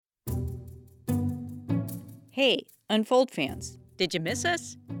Hey, Unfold fans, did you miss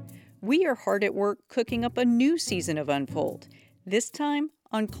us? We are hard at work cooking up a new season of Unfold, this time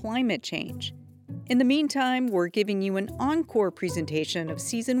on climate change. In the meantime, we're giving you an encore presentation of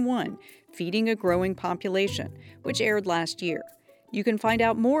Season 1, Feeding a Growing Population, which aired last year. You can find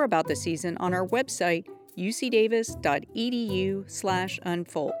out more about the season on our website,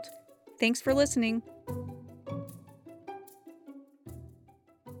 ucdavis.edu/unfold. Thanks for listening.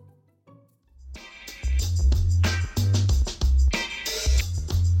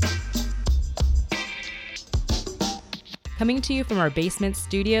 Coming to you from our basement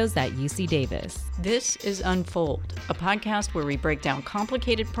studios at UC Davis. This is Unfold, a podcast where we break down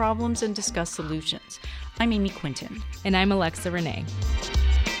complicated problems and discuss solutions. I'm Amy Quinton. And I'm Alexa Renee.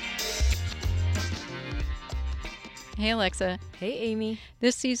 Hey, Alexa. Hey, Amy.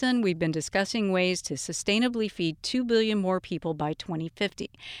 This season, we've been discussing ways to sustainably feed 2 billion more people by 2050.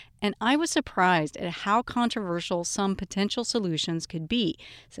 And I was surprised at how controversial some potential solutions could be,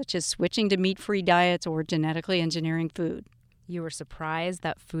 such as switching to meat-free diets or genetically engineering food. You were surprised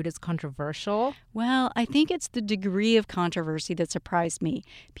that food is controversial? Well, I think it's the degree of controversy that surprised me.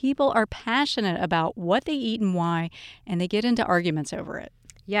 People are passionate about what they eat and why, and they get into arguments over it.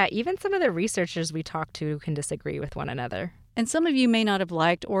 Yeah, even some of the researchers we talked to can disagree with one another. And some of you may not have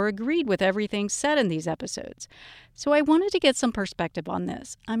liked or agreed with everything said in these episodes. So I wanted to get some perspective on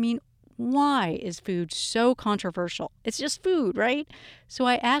this. I mean, why is food so controversial? It's just food, right? So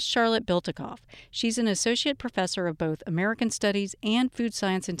I asked Charlotte Biltikoff. She's an associate professor of both American Studies and Food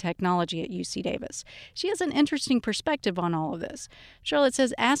Science and Technology at UC Davis. She has an interesting perspective on all of this. Charlotte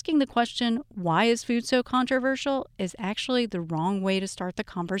says asking the question, why is food so controversial, is actually the wrong way to start the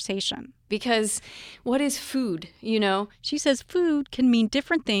conversation. Because what is food, you know? She says food can mean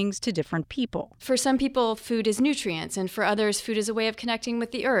different things to different people. For some people, food is nutrients, and for others, food is a way of connecting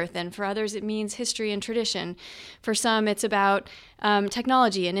with the earth, and for others, it means history and tradition. For some, it's about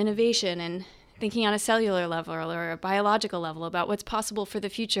technology and innovation and thinking on a cellular level or a biological level about what's possible for the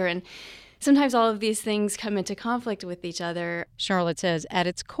future. And sometimes all of these things come into conflict with each other. Charlotte says at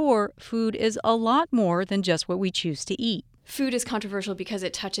its core, food is a lot more than just what we choose to eat. Food is controversial because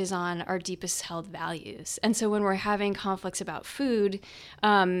it touches on our deepest held values. And so when we're having conflicts about food,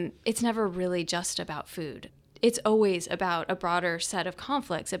 it's never really just about food. It's always about a broader set of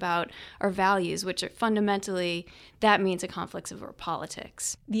conflicts about our values, which are fundamentally, that means a conflict over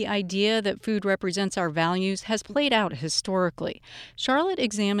politics. The idea that food represents our values has played out historically. Charlotte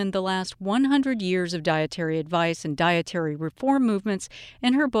examined the last 100 years of dietary advice and dietary reform movements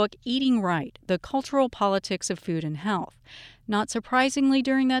in her book, Eating Right, The Cultural Politics of Food and Health. Not surprisingly,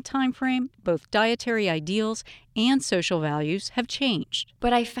 during that time frame, both dietary ideals and social values have changed.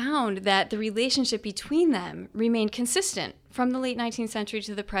 But I found that the relationship between them remained consistent. From the late 19th century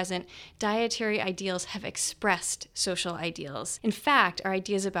to the present, dietary ideals have expressed social ideals. In fact, our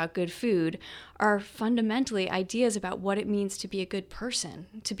ideas about good food are fundamentally ideas about what it means to be a good person,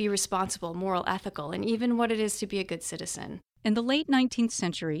 to be responsible, moral, ethical, and even what it is to be a good citizen. In the late 19th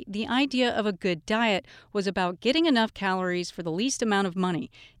century, the idea of a good diet was about getting enough calories for the least amount of money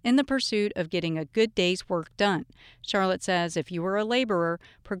in the pursuit of getting a good day's work done. Charlotte says if you were a laborer,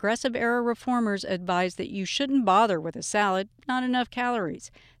 progressive-era reformers advised that you shouldn't bother with a salad, not enough calories.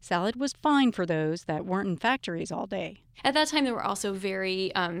 Salad was fine for those that weren't in factories all day. At that time, there were also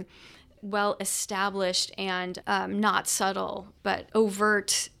very well-established and not subtle, but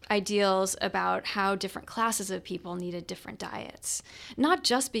overt ideals about how different classes of people needed different diets. Not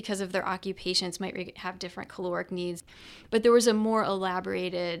just because of their occupations might have different caloric needs, but there was a more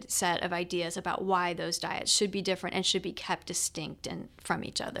elaborated set of ideas about why those diets should be different and should be kept distinct and from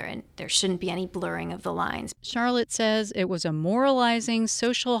each other, and there shouldn't be any blurring of the lines. Charlotte says it was a moralizing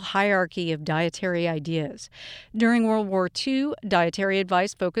social hierarchy of dietary ideas. During World War II, dietary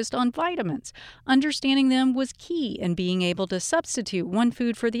advice focused on vitamins. Understanding them was key in being able to substitute one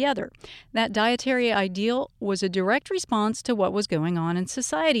food for the other. That dietary ideal was a direct response to what was going on in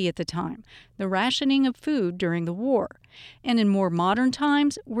society at the time, the rationing of food during the war. And in more modern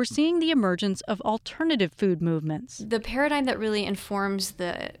times, we're seeing the emergence of alternative food movements. The paradigm that really informs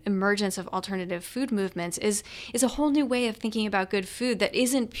the emergence of alternative food movements is a whole new way of thinking about good food that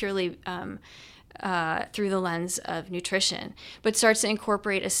isn't purely through the lens of nutrition, but starts to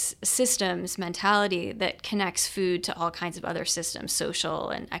incorporate a systems mentality that connects food to all kinds of other systems, social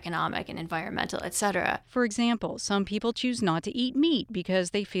and economic and environmental, etc. For example, some people choose not to eat meat because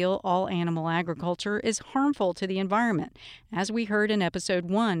they feel all animal agriculture is harmful to the environment, as we heard in episode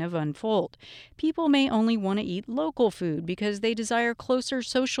 1 of Unfold. People may only want to eat local food because they desire closer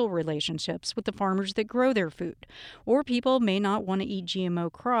social relationships with the farmers that grow their food. Or people may not want to eat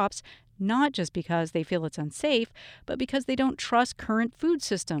GMO crops, not just because they feel it's unsafe, but because they don't trust current food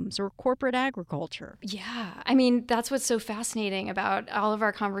systems or corporate agriculture. Yeah. I mean, that's what's so fascinating about all of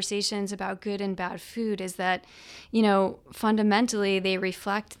our conversations about good and bad food is that, fundamentally they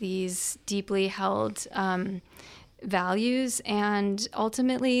reflect these deeply held values, and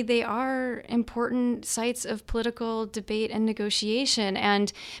ultimately they are important sites of political debate and negotiation.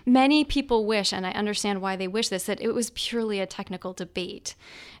 And many people wish, and I understand why they wish this, that it was purely a technical debate,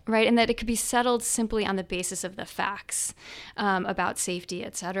 right? And that it could be settled simply on the basis of the facts about safety,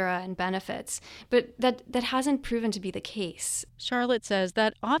 et cetera, and benefits. But that hasn't proven to be the case. Charlotte says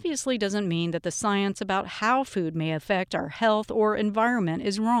that obviously doesn't mean that the science about how food may affect our health or environment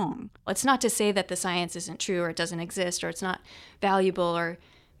is wrong. It's not to say that the science isn't true or it doesn't exist or it's not valuable or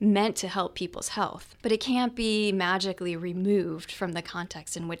meant to help people's health, but it can't be magically removed from the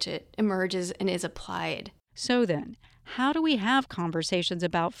context in which it emerges and is applied. So then, how do we have conversations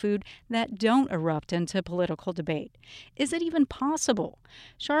about food that don't erupt into political debate? Is it even possible?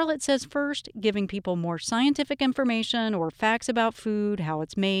 Charlotte says first, giving people more scientific information or facts about food, how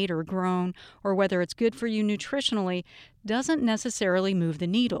it's made or grown, or whether it's good for you nutritionally, doesn't necessarily move the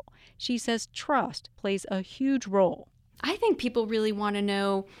needle. She says trust plays a huge role. I think people really want to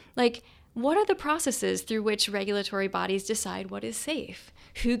know, what are the processes through which regulatory bodies decide what is safe?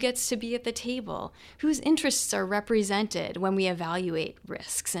 Who gets to be at the table? Whose interests are represented when we evaluate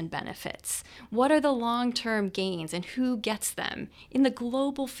risks and benefits? What are the long-term gains and who gets them in the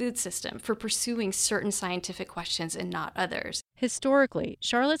global food system for pursuing certain scientific questions and not others? Historically,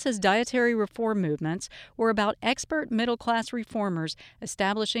 Charlotte says dietary reform movements were about expert middle-class reformers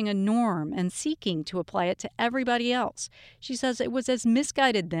establishing a norm and seeking to apply it to everybody else. She says it was as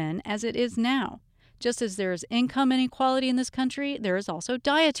misguided then as it is now. Just as there is income inequality in this country, there is also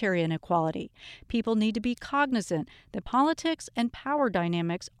dietary inequality. People need to be cognizant that politics and power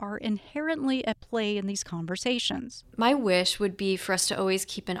dynamics are inherently at play in these conversations. My wish would be for us to always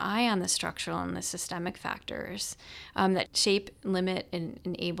keep an eye on the structural and the systemic factors that shape, limit, and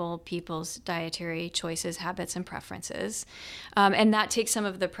enable people's dietary choices, habits, and preferences. And that takes some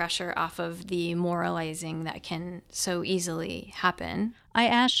of the pressure off of the moralizing that can so easily happen. I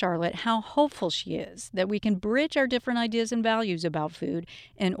asked Charlotte how hopeful she is that we can bridge our different ideas and values about food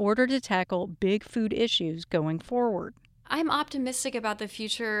in order to tackle big food issues going forward. I'm optimistic about the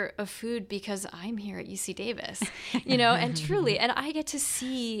future of food because I'm here at UC Davis, and truly, and I get to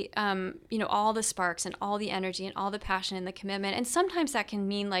see, all the sparks and all the energy and all the passion and the commitment. And sometimes that can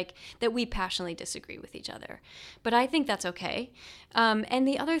mean that we passionately disagree with each other, but I think that's okay. And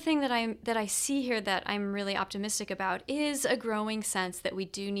the other thing that I see here that I'm really optimistic about is a growing sense that we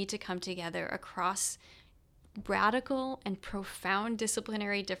do need to come together across radical and profound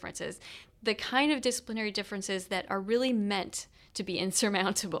disciplinary differences, the kind of disciplinary differences that are really meant to be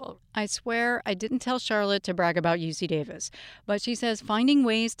insurmountable. I swear I didn't tell Charlotte to brag about UC Davis, but she says finding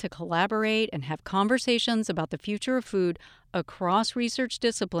ways to collaborate and have conversations about the future of food across research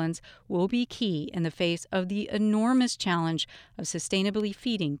disciplines will be key in the face of the enormous challenge of sustainably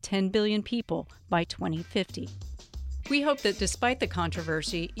feeding 10 billion people by 2050. We hope that despite the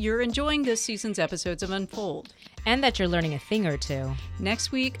controversy, you're enjoying this season's episodes of Unfold. And that you're learning a thing or two.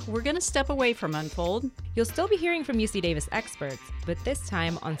 Next week, we're going to step away from Unfold. You'll still be hearing from UC Davis experts, but this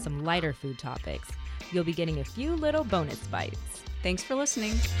time on some lighter food topics. You'll be getting a few little bonus bites. Thanks for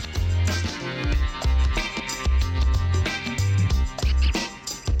listening.